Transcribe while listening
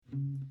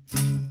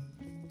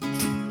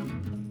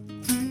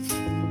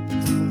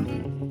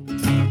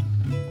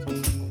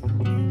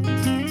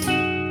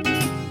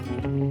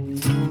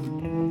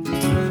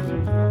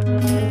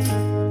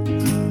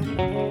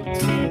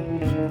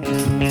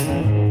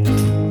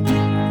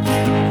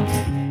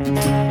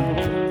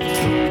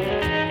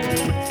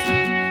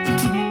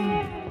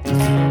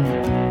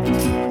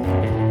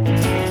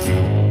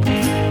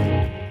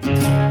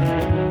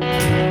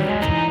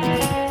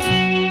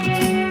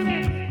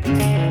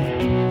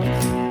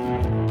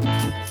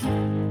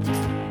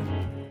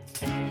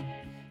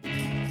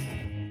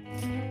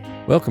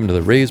Welcome to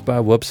the Raised by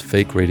Whoops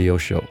Fake Radio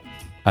Show.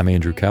 I'm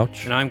Andrew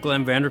Couch. And I'm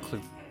Glenn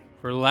Vanderkloot.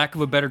 For lack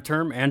of a better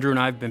term, Andrew and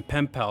I have been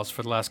pen pals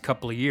for the last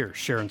couple of years,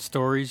 sharing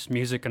stories,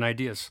 music, and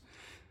ideas.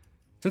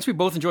 Since we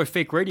both enjoy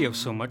fake radio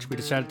so much, we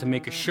decided to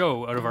make a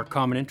show out of our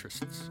common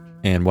interests.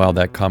 And while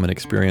that common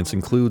experience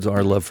includes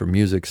our love for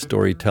music,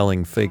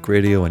 storytelling, fake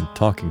radio, and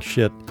talking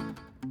shit,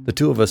 the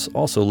two of us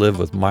also live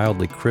with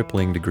mildly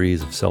crippling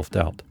degrees of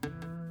self-doubt.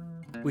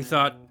 We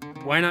thought,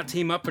 why not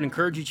team up and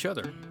encourage each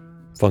other?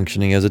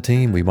 Functioning as a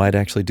team, we might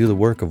actually do the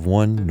work of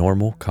one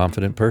normal,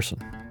 confident person.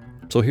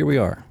 So here we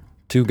are,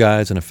 two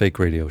guys in a fake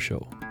radio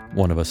show.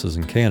 One of us is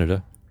in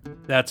Canada.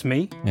 That's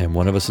me. And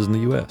one of us is in the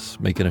U.S.,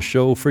 making a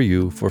show for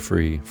you for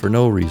free, for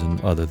no reason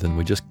other than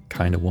we just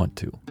kind of want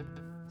to.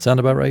 Sound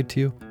about right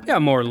to you? Yeah,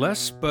 more or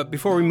less. But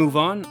before we move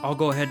on, I'll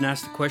go ahead and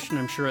ask the question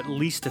I'm sure at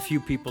least a few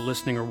people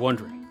listening are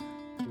wondering.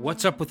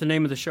 What's up with the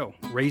name of the show?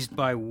 Raised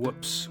by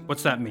Whoops.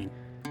 What's that mean?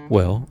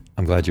 Well,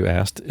 I'm glad you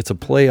asked. It's a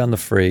play on the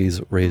phrase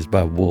raised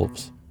by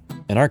wolves.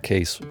 In our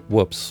case,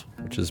 whoops,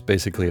 which is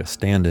basically a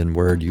stand-in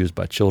word used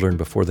by children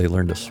before they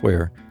learn to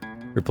swear,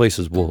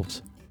 replaces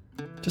wolves.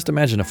 Just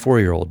imagine a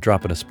 4-year-old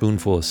dropping a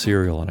spoonful of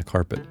cereal on a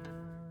carpet,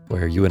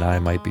 where you and I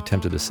might be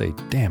tempted to say,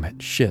 damn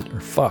it, shit, or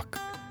fuck.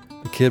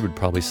 The kid would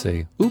probably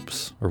say,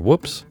 oops, or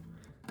whoops.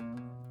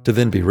 To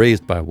then be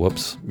raised by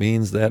whoops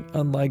means that,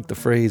 unlike the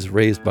phrase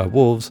raised by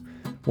wolves,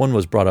 one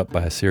was brought up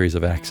by a series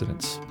of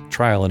accidents,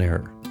 trial and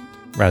error,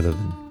 rather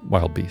than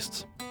wild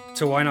beasts.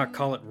 So why not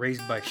call it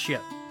Raised by Shit?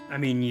 I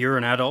mean, you're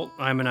an adult,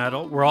 I'm an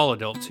adult, we're all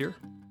adults here.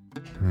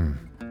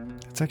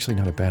 It's actually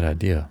not a bad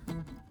idea.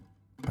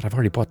 But I've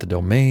already bought the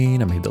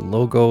domain, I made the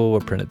logo, I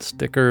printed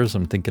stickers,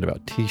 I'm thinking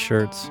about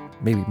t-shirts,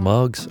 maybe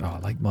mugs. Oh, I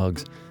like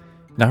mugs.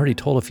 And I already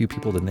told a few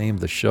people the name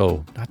of the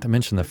show, not to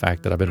mention the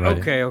fact that I've been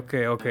writing. Okay,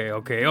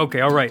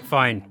 all right,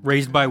 fine.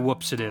 Raised by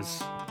Whoops it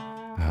is.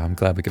 I'm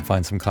glad we could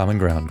find some common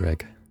ground,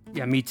 Greg.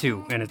 Yeah, me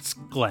too, and it's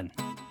Glenn.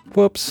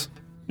 Whoops.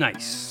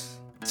 Nice.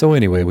 So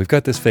anyway, we've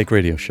got this fake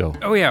radio show.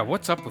 Oh yeah,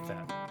 what's up with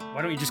that?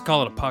 Why don't you just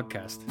call it a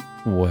podcast?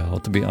 Well,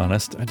 to be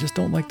honest, I just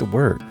don't like the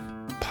word.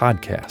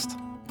 Podcast.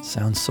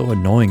 Sounds so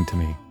annoying to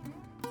me.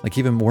 Like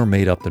even more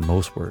made up than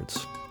most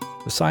words.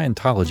 The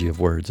Scientology of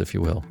words, if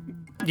you will.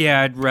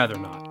 Yeah, I'd rather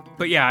not.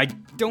 But yeah, I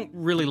don't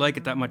really like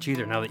it that much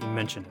either now that you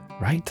mention it.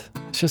 Right?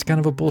 It's just kind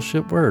of a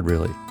bullshit word,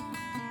 really.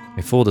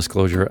 In full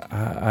disclosure,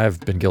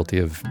 I've been guilty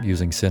of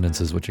using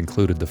sentences which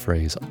included the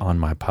phrase, on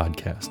my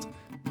podcast.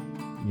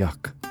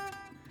 Yuck.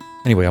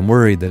 Anyway, I'm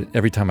worried that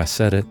every time I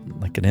said it,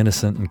 like an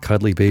innocent and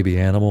cuddly baby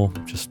animal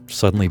just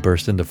suddenly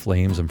burst into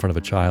flames in front of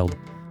a child.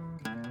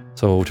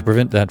 So to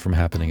prevent that from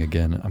happening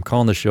again, I'm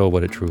calling the show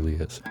what it truly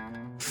is.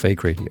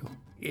 Fake radio.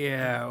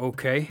 Yeah,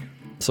 okay.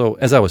 So,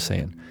 as I was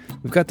saying,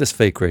 we've got this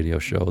fake radio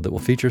show that will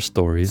feature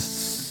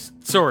stories...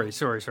 Sorry.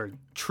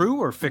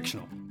 True or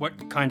fictional?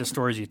 What kind of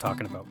stories are you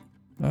talking about?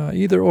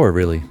 Either or,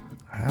 really.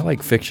 I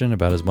like fiction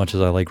about as much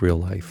as I like real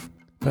life.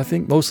 But I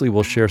think mostly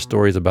we'll share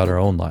stories about our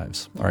own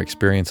lives, our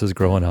experiences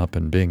growing up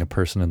and being a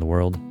person in the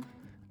world.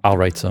 I'll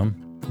write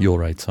some, you'll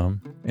write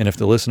some, and if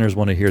the listeners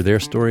want to hear their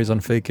stories on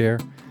Fake Air,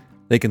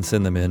 they can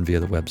send them in via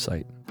the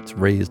website. It's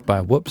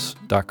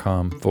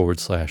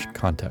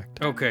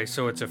raisedbywhoops.com/contact. Okay,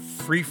 so it's a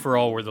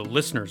free-for-all where the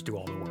listeners do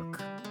all the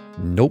work.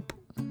 Nope.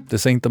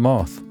 This ain't the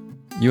Moth.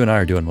 You and I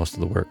are doing most of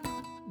the work,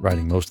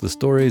 writing most of the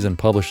stories and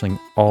publishing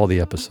all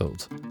the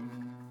episodes.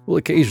 We'll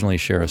occasionally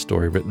share a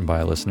story written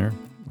by a listener,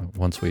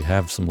 once we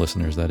have some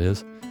listeners, that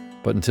is.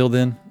 But until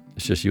then,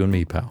 it's just you and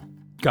me, pal.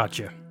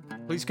 Gotcha.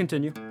 Please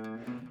continue.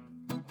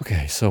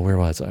 Okay, so where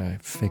was I?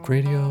 Fake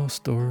radio,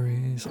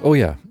 stories... Oh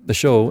yeah, the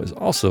show is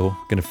also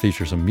going to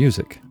feature some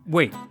music.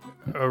 Wait,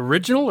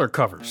 original or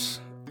covers?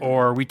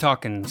 Or are we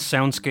talking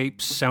soundscapes,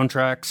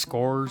 soundtracks,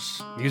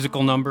 scores,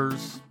 musical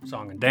numbers,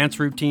 song and dance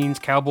routines,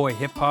 cowboy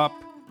hip-hop,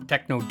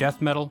 techno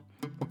death metal?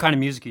 What kind of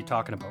music are you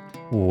talking about?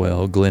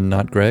 Well, Glenn,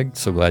 not Greg,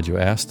 so glad you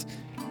asked.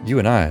 You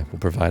and I will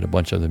provide a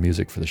bunch of the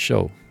music for the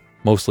show,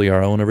 mostly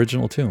our own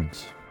original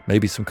tunes,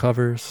 maybe some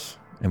covers,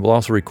 and we'll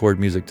also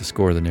record music to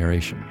score the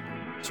narration,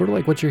 sort of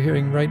like what you're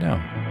hearing right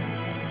now.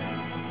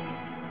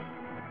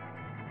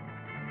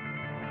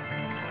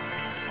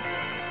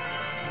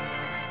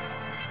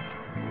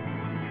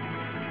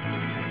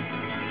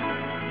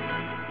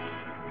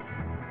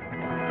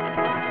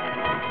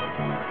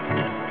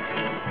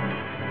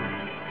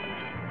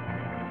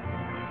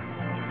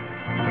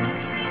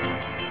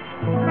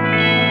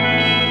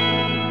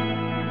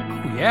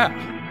 Yeah,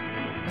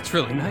 that's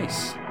really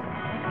nice.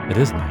 It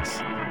is nice.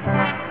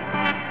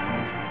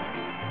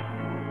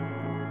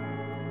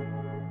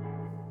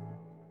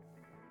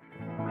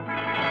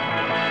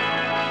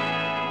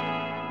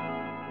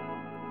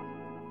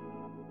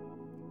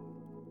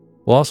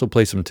 We'll also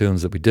play some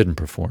tunes that we didn't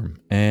perform,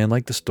 and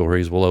like the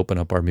stories, we'll open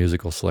up our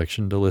musical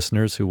selection to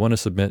listeners who want to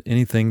submit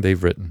anything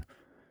they've written.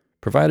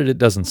 Provided it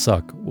doesn't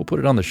suck, we'll put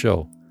it on the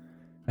show.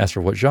 As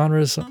for what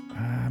genres,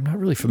 I'm not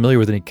really familiar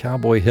with any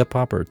cowboy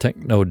hip-hop or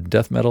techno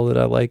death metal that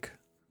I like,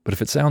 but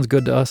if it sounds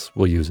good to us,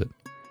 we'll use it.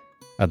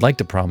 I'd like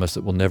to promise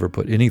that we'll never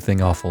put anything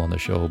awful on the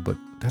show, but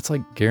that's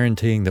like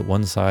guaranteeing that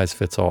one size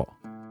fits all.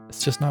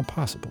 It's just not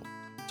possible.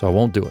 so I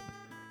won't do it.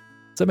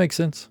 Does that make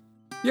sense?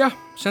 Yeah,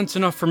 sense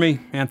enough for me,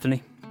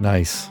 Anthony.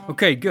 Nice.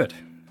 Okay, good.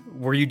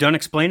 Were you done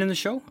explaining the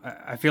show?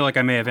 I feel like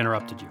I may have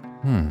interrupted you.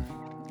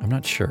 I'm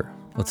not sure.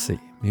 Let's see.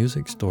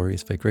 Music,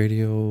 stories, fake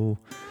radio.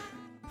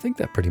 I think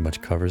that pretty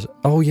much covers it.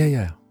 Oh,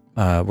 yeah.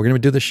 We're going to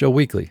do this show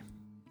weekly,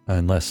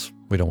 unless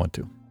we don't want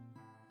to.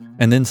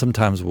 And then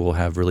sometimes we'll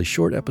have really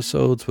short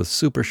episodes with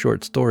super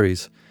short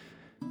stories,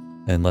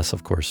 unless,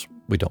 of course,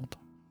 we don't.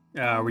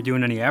 Are we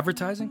doing any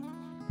advertising?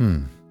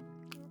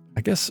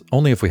 I guess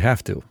only if we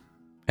have to.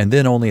 And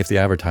then only if the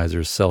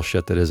advertisers sell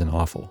shit that isn't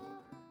awful.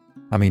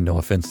 I mean, no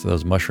offense to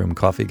those mushroom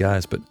coffee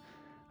guys, but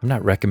I'm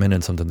not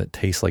recommending something that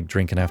tastes like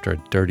drinking after a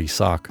dirty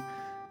sock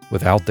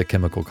without the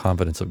chemical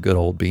confidence of good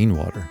old bean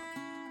water.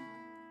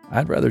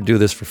 I'd rather do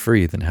this for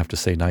free than have to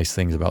say nice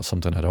things about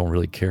something I don't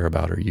really care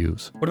about or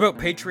use. What about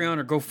Patreon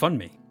or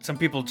GoFundMe? Some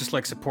people just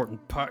like supporting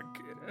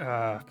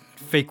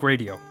fake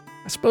radio.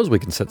 I suppose we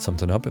can set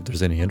something up if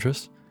there's any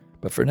interest.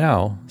 But for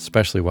now,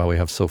 especially while we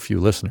have so few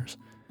listeners,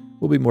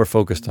 we'll be more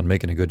focused on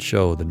making a good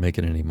show than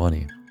making any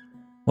money.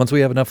 Once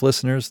we have enough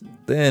listeners,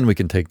 then we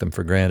can take them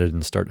for granted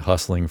and start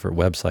hustling for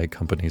website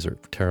companies or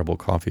terrible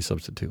coffee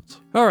substitutes.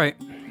 All right.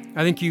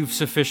 I think you've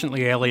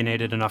sufficiently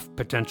alienated enough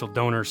potential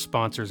donors,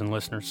 sponsors, and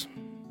listeners.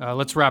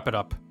 Let's wrap it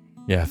up.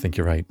 Yeah, I think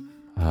you're right.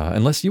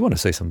 Unless you want to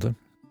say something.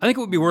 I think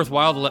it would be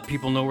worthwhile to let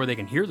people know where they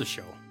can hear the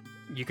show.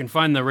 You can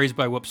find the Raised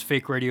by Whoops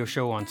Fake Radio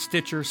Show on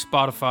Stitcher,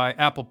 Spotify,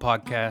 Apple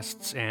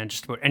Podcasts, and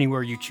just about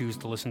anywhere you choose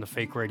to listen to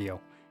fake radio,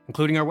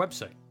 including our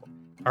website,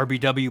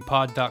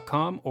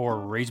 rbwpod.com or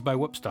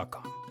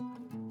raisedbywhoops.com.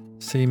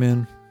 See,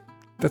 man,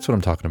 that's what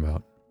I'm talking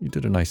about. You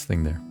did a nice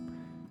thing there.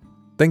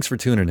 Thanks for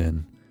tuning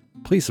in.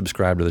 Please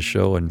subscribe to the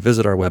show and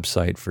visit our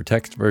website for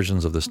text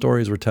versions of the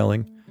stories we're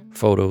telling,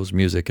 photos,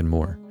 music, and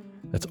more.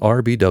 That's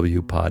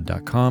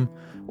rbwpod.com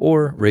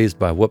or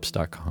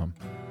raisedbywhoops.com.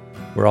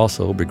 We're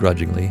also,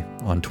 begrudgingly,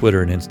 on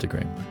Twitter and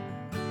Instagram.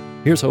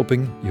 Here's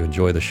hoping you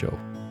enjoy the show.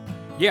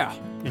 Yeah,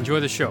 enjoy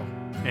the show,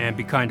 and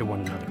be kind to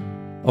one another.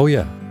 Oh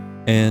yeah,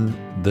 and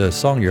the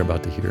song you're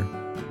about to hear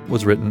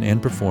was written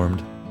and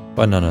performed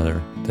by none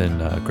other than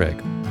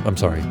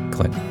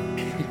Clint.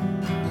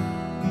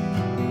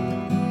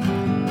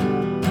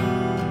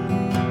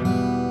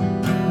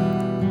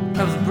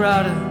 I was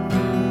brought up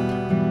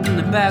in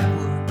the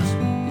backwoods,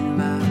 in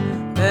my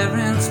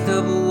parents'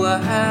 double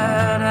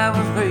wide. I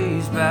was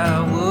raised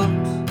by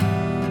whoops.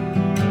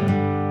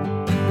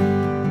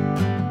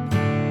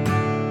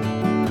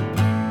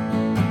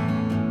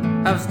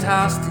 I was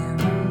tossed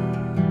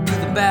into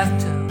the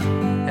bathtub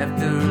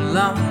after a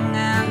long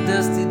and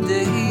dusty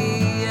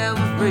day. I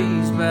was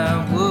raised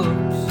by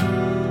whoops.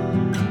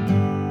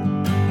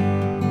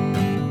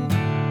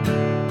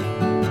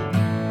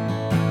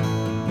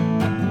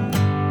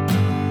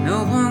 No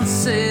one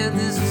said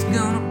this was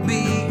gonna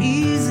be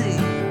easy.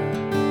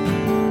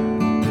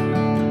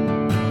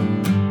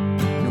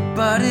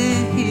 Nobody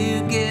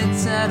here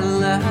gets out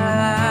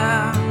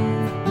alive.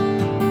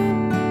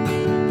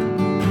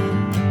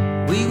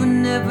 We were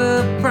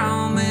never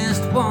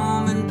promised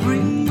warm and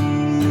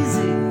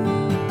breezy,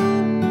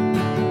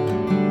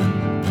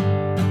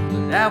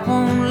 but I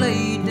won't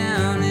lay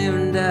down here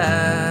and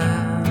die.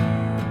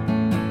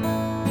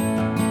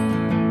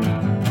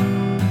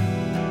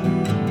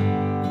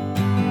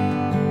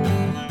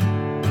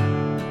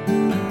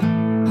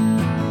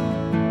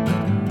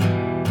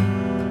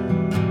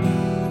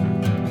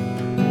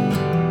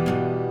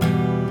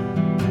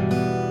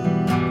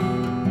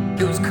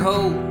 It was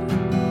cold,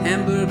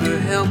 hamburger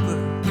helper.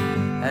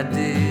 I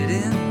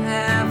didn't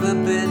have a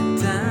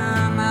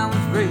bedtime. I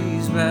was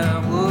raised by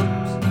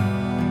whoops.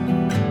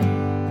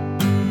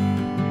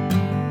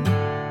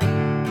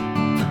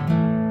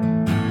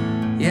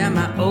 Yeah,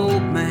 my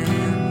old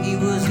man, he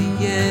was a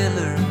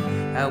yeller.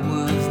 I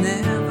was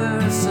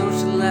never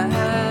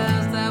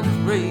socialized. I was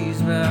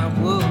raised by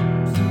whoops.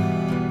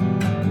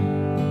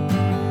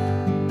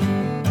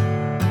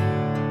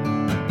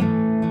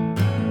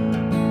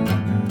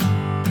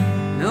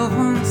 No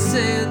one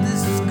said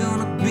this was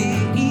gonna be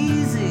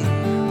easy.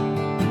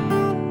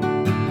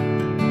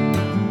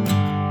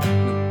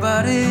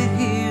 Nobody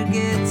here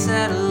gets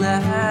out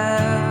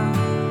alive.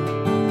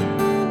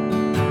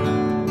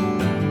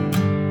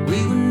 We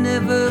were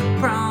never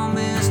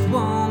promised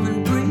warm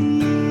and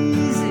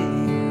breezy,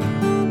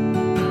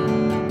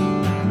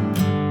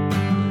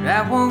 but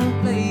I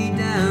won't lay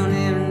down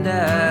here and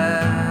die.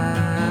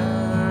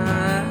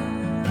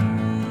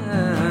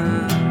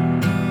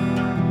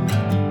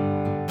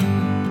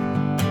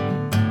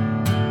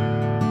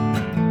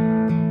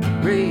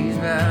 Raised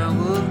by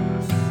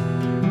whoops.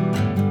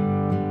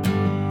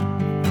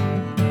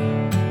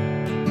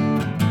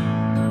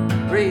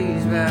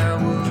 Raised by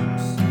whoops.